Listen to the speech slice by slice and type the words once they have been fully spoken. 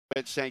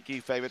Thank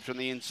you. Favourite from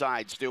the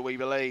inside. Still We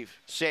Believe.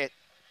 Set.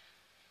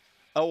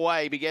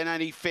 Away, began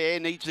only fair,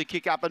 needs to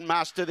kick up and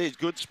muster. There's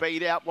good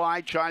speed out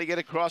wide, trying to get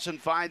across and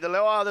find the...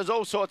 Oh, there's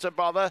all sorts of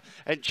bother.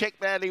 And Check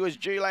Badly was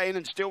Dulane,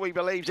 and Still We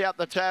Believe's out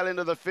the tail end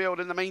of the field.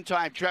 In the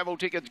meantime, Travel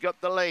Ticket's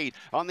got the lead.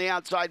 On the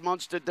outside,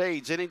 Monster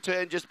Deeds. And in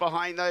turn, just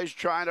behind those,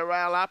 trying to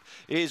rail up,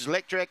 is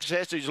Lectra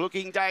Excess, who's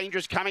looking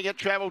dangerous, coming at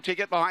Travel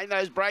Ticket. Behind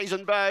those,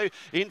 Brazen Bow.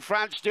 In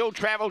front, still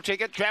Travel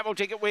Ticket. Travel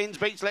Ticket wins,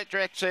 beats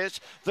Lectra Excess.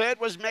 Third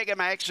was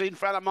Megamax in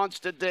front of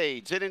Monster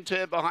Deeds. And in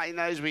turn, behind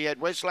those, we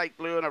had Westlake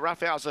Blue and a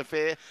Rough House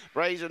Affair.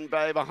 Brazen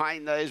Bow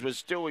behind those was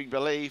Still We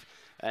Believe,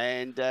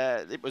 and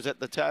it was at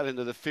the tail end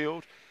of the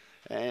field.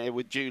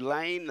 With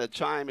Dulane, the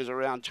time is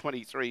around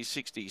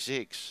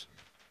 23:66.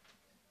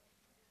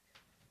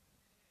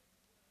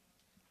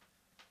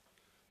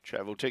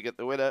 Travel Ticket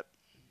the winner.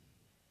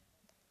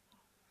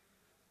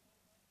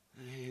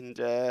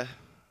 And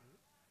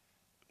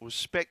was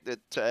spec'd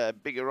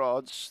at bigger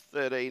odds,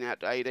 13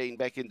 out to 18,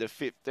 back into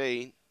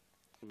 15.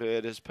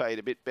 Bird has paid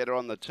a bit better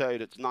on the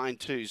tote. It's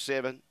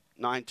 927.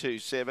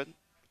 927.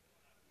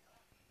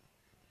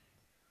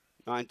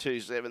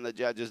 927, the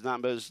judges'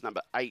 numbers.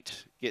 Number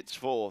 8 gets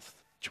fourth.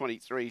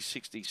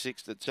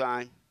 23:66 the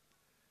time.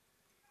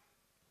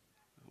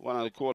 1 1/4.